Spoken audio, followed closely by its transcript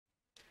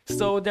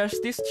So there's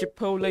this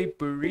Chipotle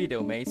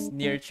Burrito Maze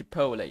near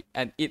Chipotle,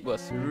 and it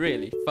was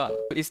really fun.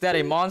 Is that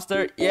a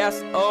monster?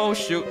 Yes. Oh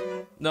shoot.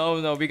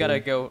 No, we gotta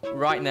go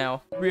right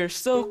now. We are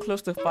so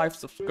close to 5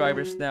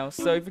 subscribers now,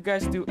 so if you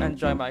guys do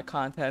enjoy my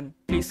content,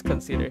 please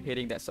consider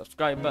hitting that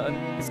subscribe button.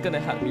 It's gonna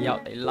help me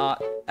out a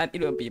lot, and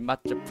it will be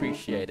much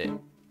appreciated.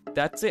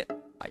 That's it.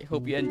 I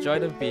hope you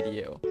enjoyed the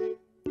video.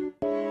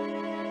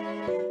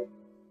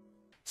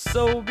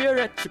 So we're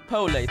at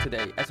Chipotle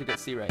today, as you can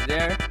see right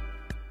there.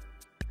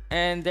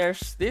 And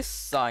there's this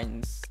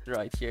signs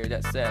right here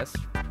that says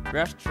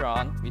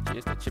restaurant, which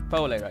is the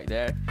Chipotle right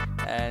there,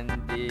 and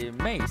the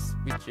maze,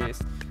 which is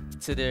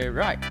to the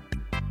right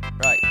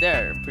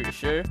there, I'm pretty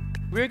sure.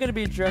 We're gonna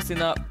be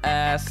dressing up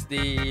as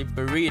the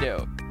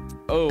burrito.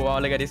 Oh wow,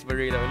 look at this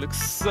burrito, it looks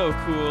so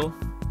cool.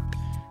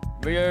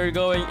 We are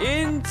going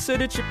into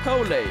the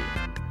Chipotle.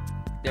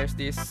 There's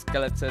this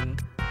skeleton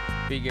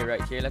figure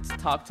right here. Let's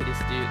talk to this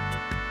dude.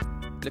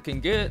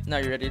 Looking good. Now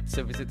you're ready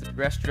to visit the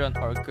restaurant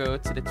or go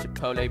to the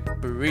Chipotle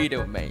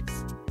Boorito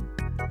Maze.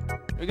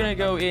 We're gonna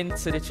go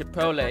into the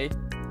Chipotle.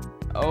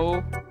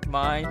 Oh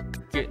my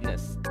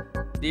goodness,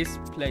 this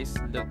place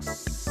looks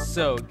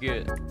so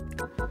good.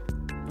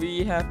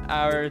 We have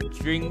our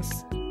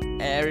drinks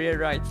area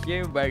right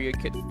here where you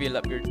could fill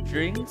up your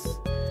drinks.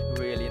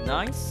 Really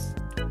nice.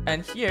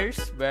 And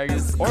here's where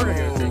you order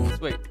your things.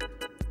 Wait,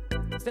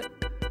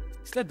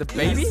 is that the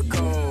baby?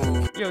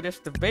 Yo, there's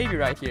the baby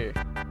right here.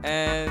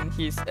 And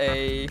he's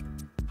a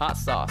hot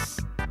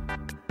sauce.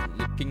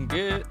 Looking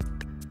good.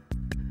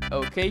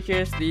 Okay,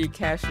 here's the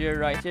cashier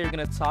right here. We're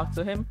gonna talk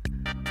to him.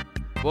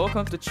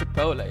 Welcome to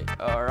Chipotle.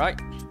 Alright.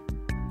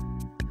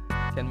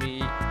 Can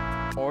we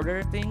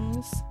order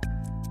things?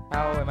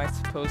 How am I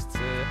supposed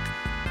to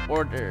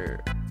order?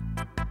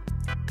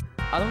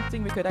 I don't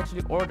think we could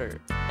actually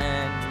order.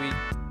 And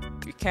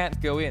we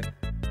can't go in.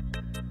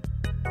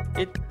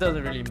 It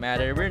doesn't really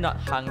matter. We're not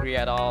hungry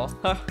at all.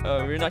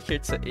 We're not here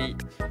to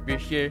eat. We're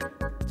here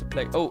to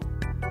play. Oh,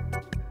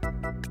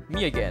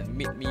 me again.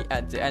 Meet me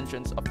at the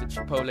entrance of the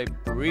Chipotle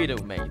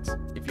Burrito Maze.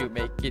 If you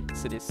make it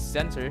to this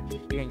center,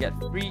 you can get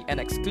free and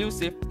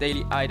exclusive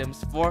daily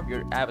items for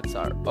your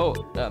avatar. Oh,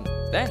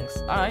 thanks.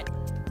 Alright.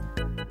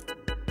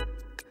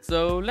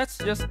 So let's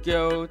just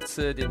go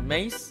to the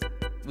maze,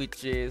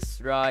 which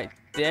is right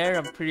there.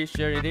 I'm pretty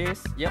sure it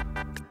is. Yep.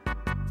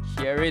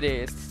 Here it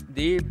is,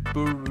 the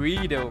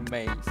Burrito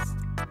Maze.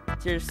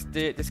 Here's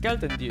the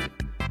skeleton dude.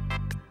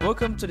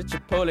 Welcome to the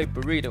Chipotle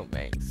Burrito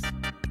Maze.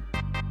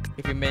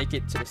 If you make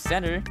it to the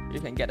center, you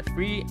can get a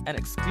free and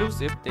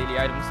exclusive daily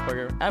items for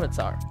your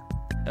avatar.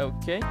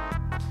 Okay.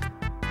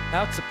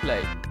 How to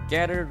play.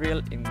 Gather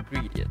real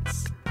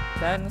ingredients.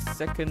 10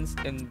 seconds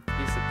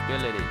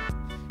invisibility.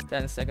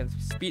 10 seconds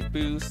speed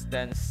boost.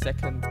 10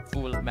 second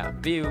full map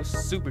view.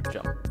 Super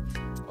jump.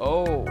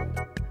 Oh.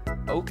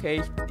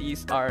 Okay,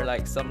 these are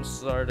like some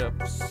sort of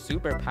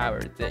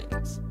superpower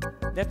things.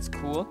 That's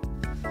cool.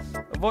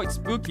 Avoid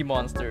spooky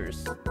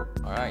monsters.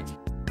 Alright,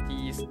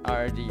 these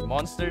are the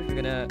monsters.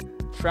 We're gonna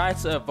try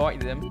to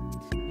avoid them.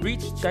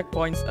 Reach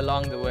checkpoints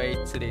along the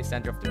way to the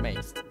center of the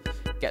maze.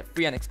 Get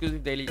free and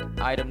exclusive daily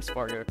items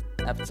for your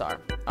avatar.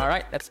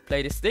 Alright, let's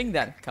play this thing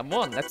then. Come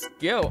on, let's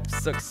go. I'm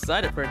so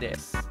excited for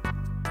this.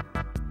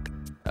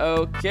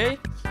 Okay,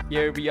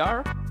 here we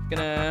are.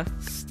 Gonna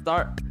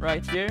start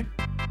right here.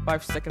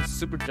 5 seconds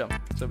super jump,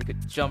 so we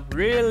could jump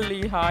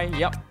really high.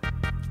 Yep,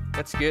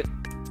 that's good.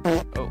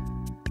 Oh,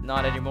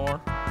 not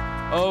anymore.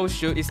 Oh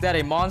shoot, is that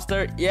a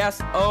monster?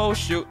 Yes. Oh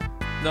shoot.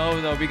 No,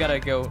 we gotta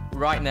go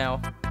right now.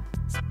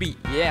 Speed,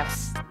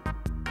 yes.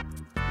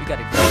 We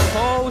gotta go.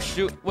 Oh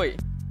shoot,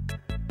 wait.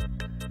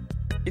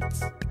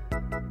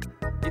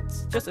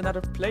 It's just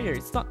another player.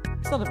 It's not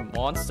a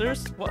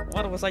monsters.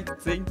 What was I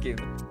thinking?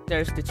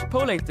 There's the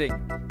Chipotle thing.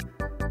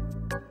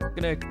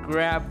 Gonna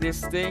grab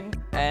this thing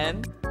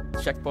and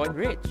checkpoint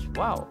reach.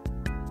 Wow.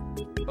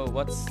 Oh,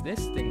 what's this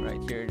thing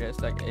right here? There's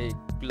like a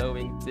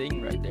glowing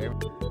thing right there.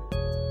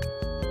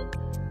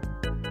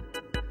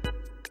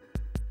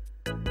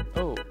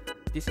 Oh,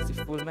 this is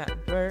the full map.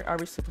 Where are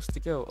we supposed to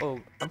go? Oh,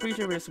 I'm pretty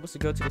sure we're supposed to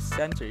go to the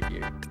center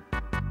here.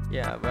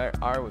 Yeah, where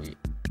are we?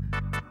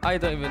 I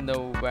don't even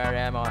know where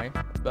am I,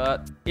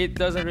 but it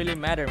doesn't really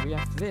matter. We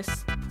have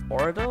this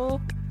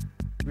portal.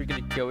 We're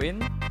gonna go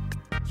in.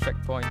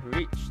 Checkpoint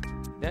reached.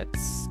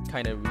 That's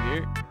kind of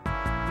weird.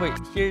 Wait,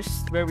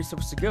 here's where we're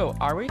supposed to go,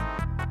 are we?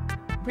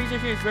 I'm pretty sure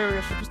here's where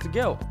we're supposed to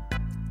go.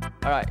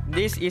 Alright,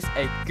 this is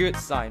a good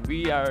sign.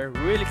 We are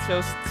really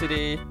close to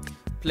the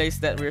place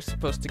that we're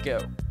supposed to go.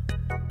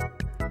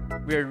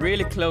 We're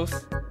really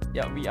close.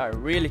 Yeah, we are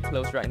really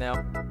close right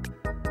now.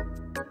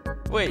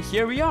 Wait,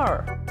 here we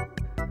are.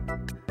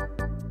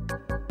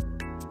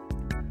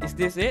 Is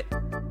this it?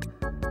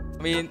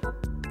 I mean,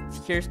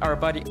 here's our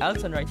buddy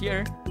Elton right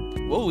here.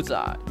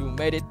 Woza, you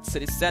made it to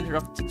the center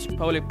of the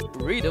Chipotle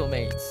Burrito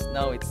Maze.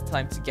 Now it's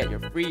time to get your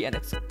free and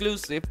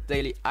exclusive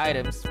daily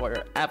items for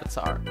your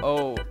avatar.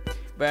 Oh,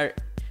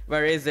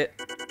 where is it?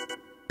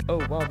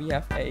 Oh wow, we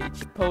have a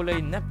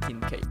Chipotle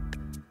napkin cake,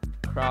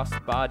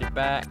 crossbody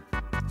bag,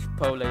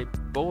 Chipotle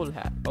bowl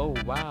hat. Oh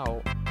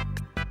wow.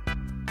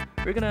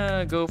 We're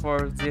gonna go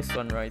for this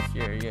one right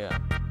here, yeah.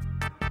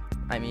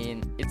 I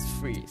mean, it's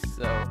free,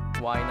 so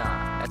why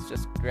not? Let's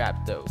just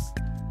grab those.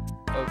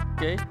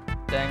 Okay,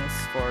 thanks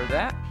for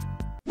that.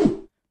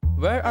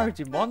 Where are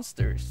the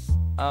monsters?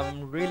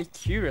 I'm really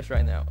curious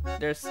right now.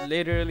 There's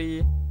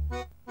literally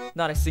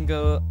not a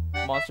single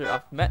monster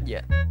I've met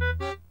yet.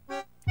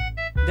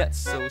 That's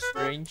so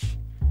strange.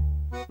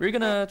 We're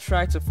gonna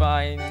try to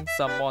find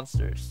some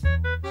monsters.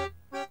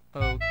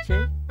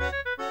 Okay,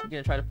 we're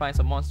gonna try to find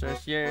some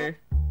monsters here.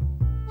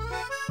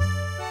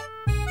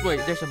 Wait,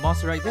 there's a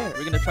monster right there.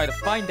 We're gonna try to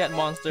find that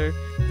monster.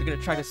 We're gonna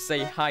try to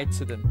say hi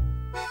to them.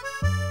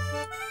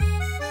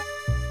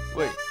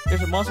 Wait,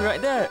 there's a monster right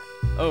there.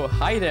 Oh,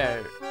 hi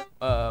there.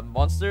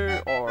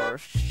 Monster, or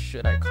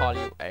should I call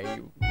you a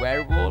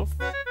werewolf?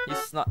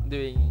 He's not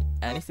doing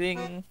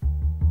anything.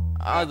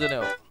 I don't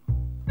know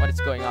what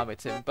is going on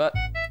with him, but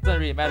doesn't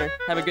really matter.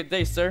 Have a good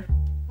day, sir.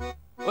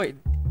 Wait,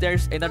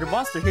 there's another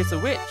monster. Here's a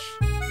witch.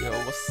 Yo,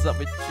 what's up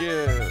with you?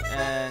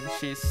 And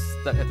she's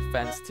stuck at the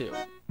fence too.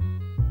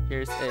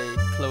 Here's a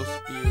close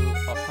view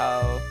of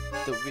how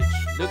the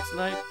witch looks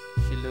like.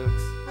 She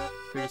looks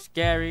pretty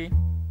scary.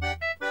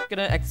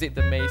 Gonna exit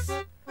the maze.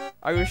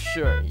 Are you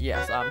sure?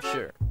 Yes, I'm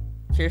sure.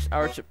 Here's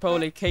our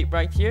Chipotle cape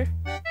right here.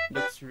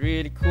 Looks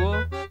really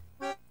cool.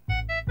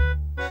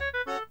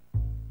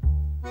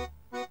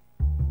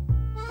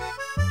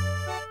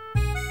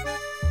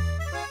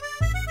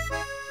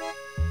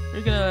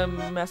 We're gonna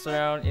mess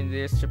around in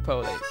this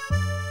Chipotle.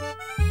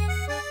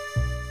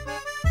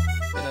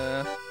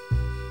 Gonna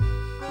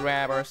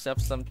grab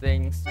ourselves some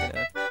things.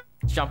 Gonna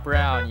jump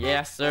around.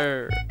 Yes,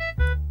 sir.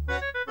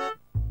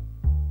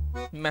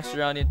 Mess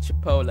around in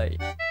Chipotle.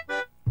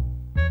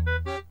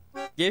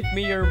 Give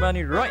me your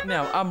money right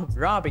now. I'm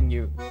robbing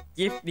you.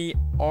 Give me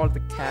all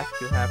the cash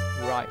you have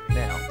right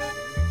now.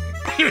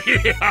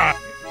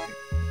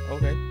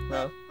 Okay,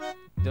 well,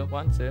 don't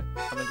want to.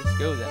 I'm gonna just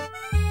go then.